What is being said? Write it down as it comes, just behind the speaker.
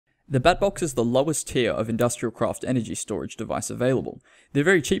The Batbox is the lowest tier of industrial craft energy storage device available. They're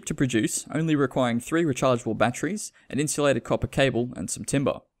very cheap to produce, only requiring 3 rechargeable batteries, an insulated copper cable, and some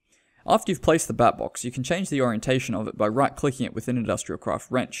timber. After you've placed the Batbox, you can change the orientation of it by right-clicking it with an industrial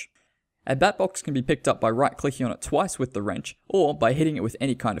craft wrench. A Batbox can be picked up by right-clicking on it twice with the wrench, or by hitting it with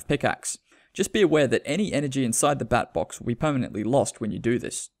any kind of pickaxe. Just be aware that any energy inside the Batbox will be permanently lost when you do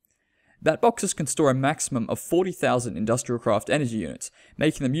this. Batboxes can store a maximum of 40,000 industrial craft energy units,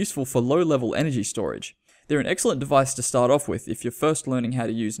 making them useful for low-level energy storage. They're an excellent device to start off with if you're first learning how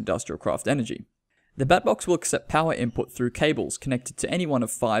to use industrial craft energy. The Batbox will accept power input through cables connected to any one of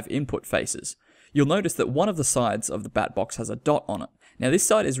 5 input faces. You'll notice that one of the sides of the Batbox has a dot on it. Now this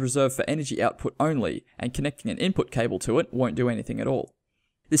side is reserved for energy output only, and connecting an input cable to it won't do anything at all.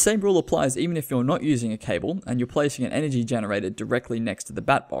 The same rule applies even if you're not using a cable and you're placing an energy generator directly next to the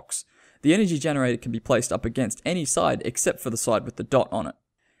Batbox. The energy generator can be placed up against any side except for the side with the dot on it.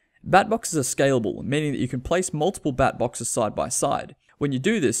 Batboxes are scalable, meaning that you can place multiple Batboxes side by side. When you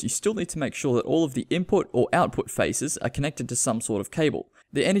do this, you still need to make sure that all of the input or output faces are connected to some sort of cable.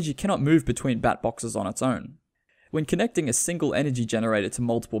 The energy cannot move between Batboxes on its own. When connecting a single energy generator to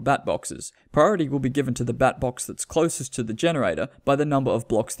multiple Batboxes, priority will be given to the Batbox that's closest to the generator by the number of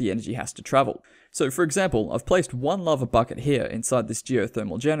blocks the energy has to travel. So for example, I've placed one lava bucket here inside this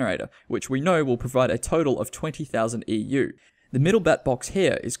geothermal generator, which we know will provide a total of 20,000 EU. The middle Batbox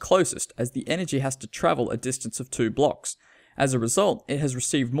here is closest, as the energy has to travel a distance of 2 blocks. As a result, it has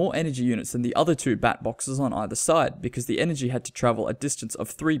received more energy units than the other 2 Batboxes on either side, because the energy had to travel a distance of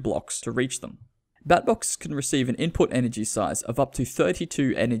 3 blocks to reach them. Batboxes can receive an input energy size of up to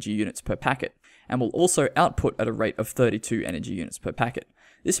 32 energy units per packet, and will also output at a rate of 32 energy units per packet.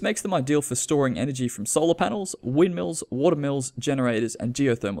 This makes them ideal for storing energy from solar panels, windmills, water mills, generators, and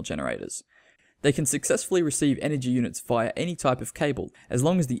geothermal generators. They can successfully receive energy units via any type of cable, as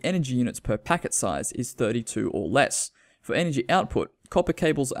long as the energy units per packet size is 32 or less. For energy output, copper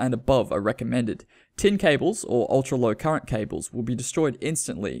cables and above are recommended. Tin cables, or ultra-low current cables, will be destroyed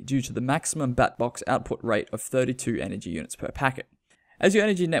instantly due to the maximum Batbox output rate of 32 energy units per packet. As your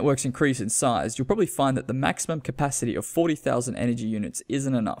energy networks increase in size, you'll probably find that the maximum capacity of 40,000 energy units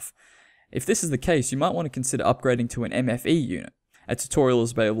isn't enough. If this is the case, you might want to consider upgrading to an MFE unit. A tutorial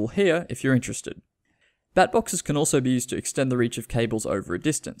is available here if you're interested. Batboxes can also be used to extend the reach of cables over a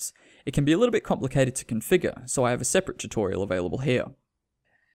distance. It can be a little bit complicated to configure, so I have a separate tutorial available here.